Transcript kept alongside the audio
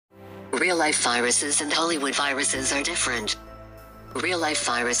Real-life viruses and Hollywood viruses are different. Real-life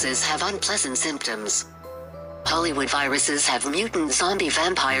viruses have unpleasant symptoms. Hollywood viruses have mutant zombie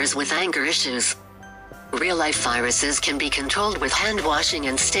vampires with anger issues. Real-life viruses can be controlled with hand washing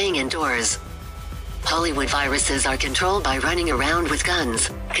and staying indoors. Hollywood viruses are controlled by running around with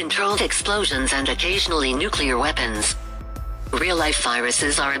guns, controlled explosions and occasionally nuclear weapons. Real-life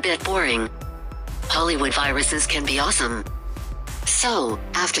viruses are a bit boring. Hollywood viruses can be awesome. So,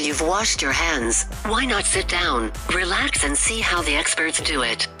 after you've washed your hands, why not sit down, relax and see how the experts do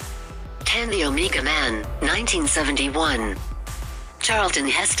it? 10. The Omega Man, 1971. Charlton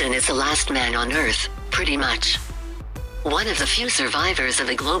Heston is the last man on Earth, pretty much. One of the few survivors of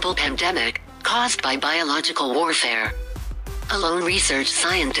a global pandemic, caused by biological warfare. A lone research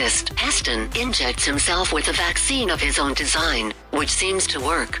scientist, Heston injects himself with a vaccine of his own design, which seems to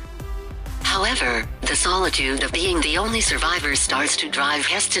work. However, the solitude of being the only survivor starts to drive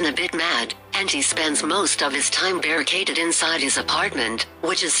Heston a bit mad, and he spends most of his time barricaded inside his apartment,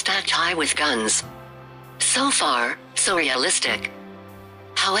 which is stacked high with guns. So far, so realistic.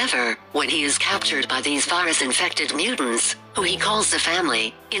 However, when he is captured by these virus-infected mutants, who he calls the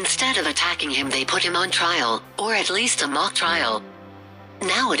family, instead of attacking him they put him on trial, or at least a mock trial.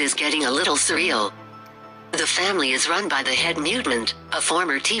 Now it is getting a little surreal. The family is run by the head mutant, a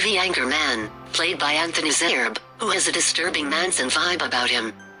former TV anchor man, played by Anthony Zerbe, who has a disturbing Manson vibe about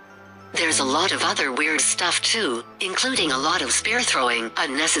him. There's a lot of other weird stuff too, including a lot of spear throwing,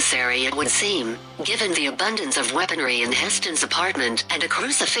 unnecessary it would seem, given the abundance of weaponry in Heston's apartment and a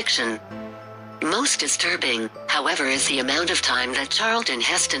crucifixion. Most disturbing, however, is the amount of time that Charlton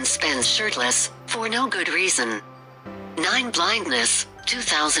Heston spends shirtless, for no good reason. 9. Blindness,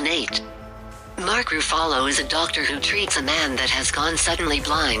 2008. Mark Ruffalo is a doctor who treats a man that has gone suddenly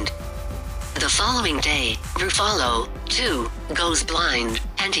blind. The following day, Ruffalo, too, goes blind,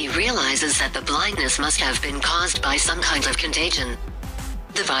 and he realizes that the blindness must have been caused by some kind of contagion.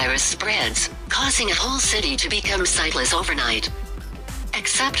 The virus spreads, causing a whole city to become sightless overnight.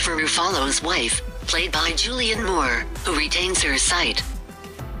 Except for Ruffalo's wife, played by Julianne Moore, who retains her sight.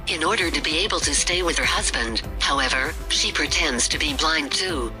 In order to be able to stay with her husband, however, she pretends to be blind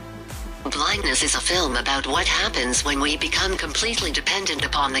too. Blindness is a film about what happens when we become completely dependent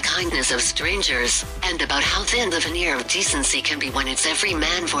upon the kindness of strangers, and about how thin the veneer of decency can be when it's every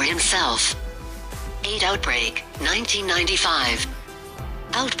man for himself. 8. Outbreak, 1995.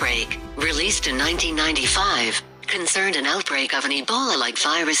 Outbreak, released in 1995, concerned an outbreak of an Ebola-like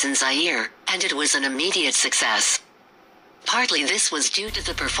virus in Zaire, and it was an immediate success. Partly this was due to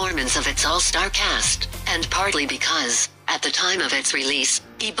the performance of its all-star cast, and partly because, at the time of its release,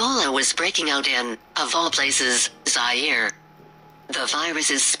 Ebola was breaking out in, of all places, Zaire. The virus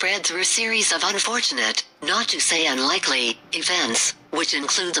is spread through a series of unfortunate, not to say unlikely, events, which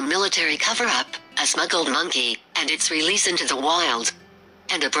include the military cover-up, a smuggled monkey, and its release into the wild,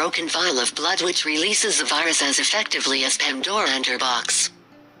 and a broken vial of blood which releases the virus as effectively as Pandora and her box.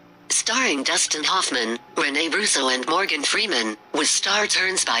 Starring Dustin Hoffman, Renee Russo and Morgan Freeman, with star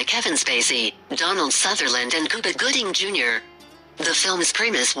turns by Kevin Spacey, Donald Sutherland and Cuba Gooding Jr. The film's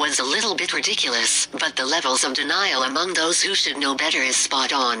premise was a little bit ridiculous, but the levels of denial among those who should know better is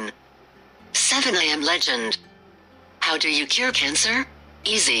spot on. 7. I Am Legend. How do you cure cancer?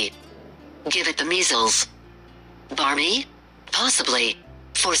 Easy. Give it the measles. Barmy? Possibly.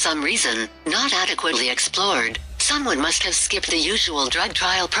 For some reason, not adequately explored, someone must have skipped the usual drug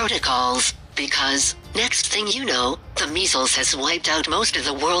trial protocols, because, next thing you know, the measles has wiped out most of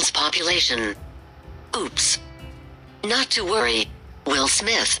the world's population. Oops. Not to worry. Will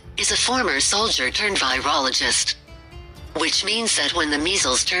Smith is a former soldier turned virologist. Which means that when the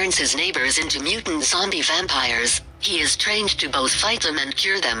measles turns his neighbors into mutant zombie vampires, he is trained to both fight them and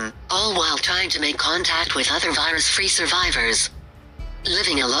cure them, all while trying to make contact with other virus-free survivors.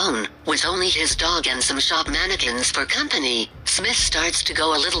 Living alone, with only his dog and some shop mannequins for company, Smith starts to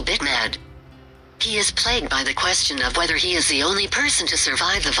go a little bit mad. He is plagued by the question of whether he is the only person to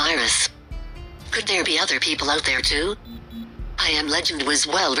survive the virus. Could there be other people out there too? I Am Legend was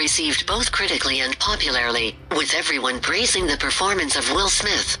well received both critically and popularly, with everyone praising the performance of Will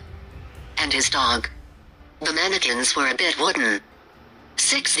Smith and his dog. The mannequins were a bit wooden.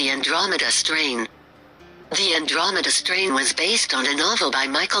 6. The Andromeda Strain. The Andromeda Strain was based on a novel by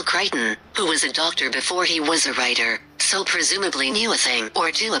Michael Crichton, who was a doctor before he was a writer, so presumably knew a thing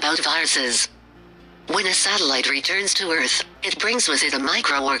or two about viruses. When a satellite returns to Earth, it brings with it a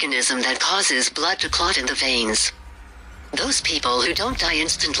microorganism that causes blood to clot in the veins. Those people who don't die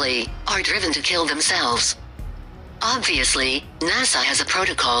instantly are driven to kill themselves. Obviously, NASA has a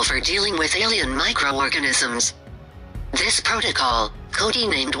protocol for dealing with alien microorganisms. This protocol,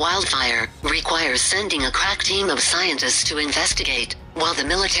 codenamed Wildfire, requires sending a crack team of scientists to investigate, while the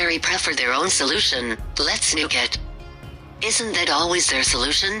military prefer their own solution: let's nuke it. Isn't that always their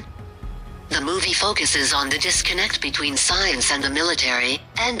solution? The movie focuses on the disconnect between science and the military,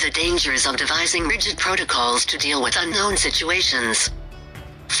 and the dangers of devising rigid protocols to deal with unknown situations.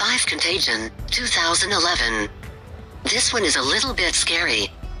 5. Contagion, 2011. This one is a little bit scary.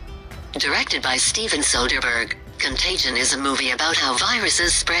 Directed by Steven Soderbergh, Contagion is a movie about how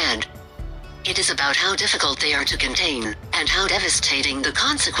viruses spread. It is about how difficult they are to contain, and how devastating the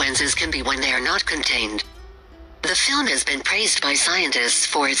consequences can be when they are not contained. The film has been praised by scientists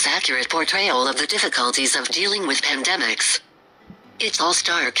for its accurate portrayal of the difficulties of dealing with pandemics. Its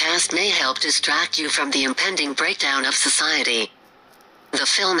all-star cast may help distract you from the impending breakdown of society. The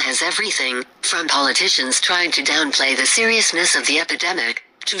film has everything, from politicians trying to downplay the seriousness of the epidemic,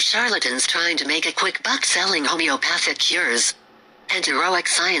 to charlatans trying to make a quick buck selling homeopathic cures, and heroic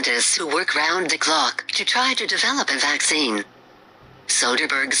scientists who work round the clock to try to develop a vaccine.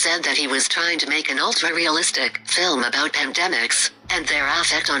 Soderbergh said that he was trying to make an ultra-realistic film about pandemics and their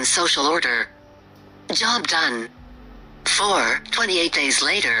effect on social order. Job done. 4. 28 Days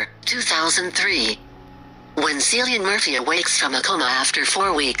Later, 2003. When Cillian Murphy awakes from a coma after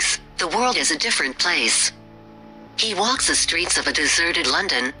 4 weeks, the world is a different place. He walks the streets of a deserted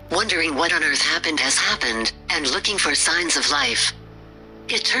London, wondering what on earth has happened, and looking for signs of life.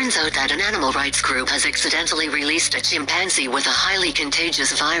 It turns out that an animal rights group has accidentally released a chimpanzee with a highly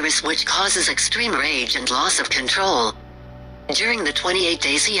contagious virus which causes extreme rage and loss of control. During the 28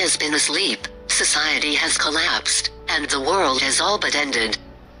 days he has been asleep, society has collapsed, and the world has all but ended.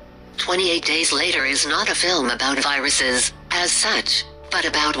 28 Days Later is not a film about viruses, as such, but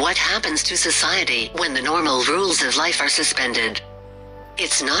about what happens to society when the normal rules of life are suspended.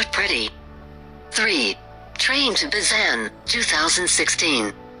 It's not pretty. 3. Train to Busan,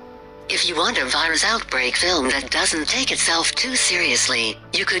 2016. If you want a virus outbreak film that doesn't take itself too seriously,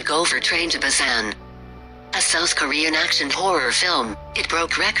 you could go for Train to Busan. A South Korean action horror film, it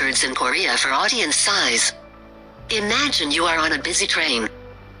broke records in Korea for audience size. Imagine you are on a busy train.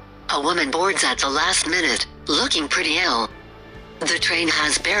 A woman boards at the last minute, looking pretty ill. The train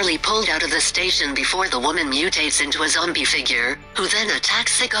has barely pulled out of the station before the woman mutates into a zombie figure, who then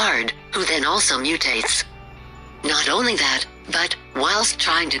attacks the guard, who then also mutates. Not only that, but, whilst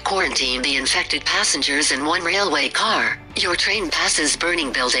trying to quarantine the infected passengers in one railway car, your train passes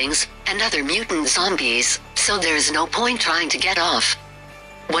burning buildings, and other mutant zombies, so there's no point trying to get off.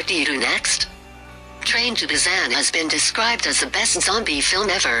 What do you do next? Train to Busan has been described as the best zombie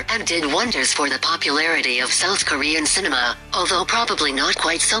film ever and did wonders for the popularity of South Korean cinema, although probably not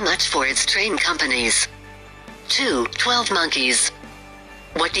quite so much for its train companies. 2. 12 Monkeys.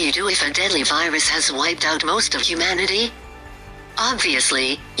 What do you do if a deadly virus has wiped out most of humanity?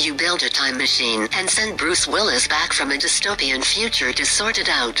 Obviously, you build a time machine and send Bruce Willis back from a dystopian future to sort it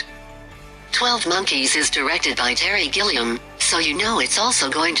out. 12 Monkeys is directed by Terry Gilliam, so you know it's also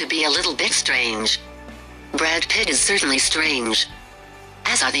going to be a little bit strange. Brad Pitt is certainly strange,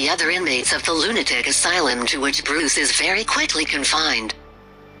 as are the other inmates of the lunatic asylum to which Bruce is very quickly confined.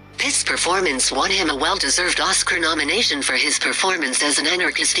 Pitt's performance won him a well-deserved Oscar nomination for his performance as an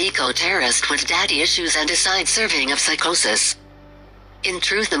anarchist eco-terrorist with daddy issues and a side serving of psychosis. In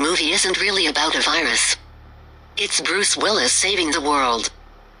truth, the movie isn't really about a virus. It's Bruce Willis saving the world.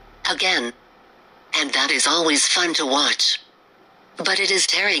 Again. And that is always fun to watch. But it is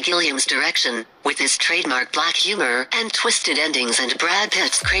Terry Gilliam's direction, with his trademark black humor and twisted endings, and Brad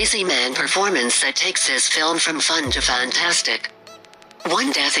Pitt's crazy man performance that takes his film from fun to fantastic.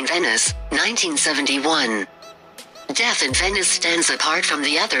 1 Death in Venice, 1971. Death in Venice stands apart from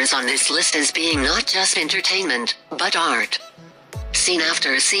the others on this list as being not just entertainment, but art. Scene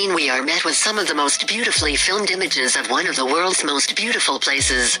after scene we are met with some of the most beautifully filmed images of one of the world's most beautiful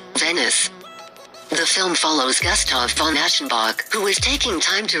places, Venice. The film follows Gustav von Aschenbach, who is taking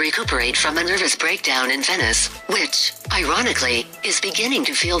time to recuperate from a nervous breakdown in Venice, which, ironically, is beginning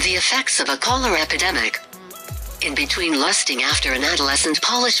to feel the effects of a cholera epidemic. In between lusting after an adolescent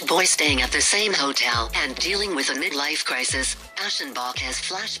Polish boy staying at the same hotel and dealing with a midlife crisis, Aschenbach has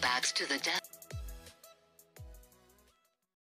flashbacks to the death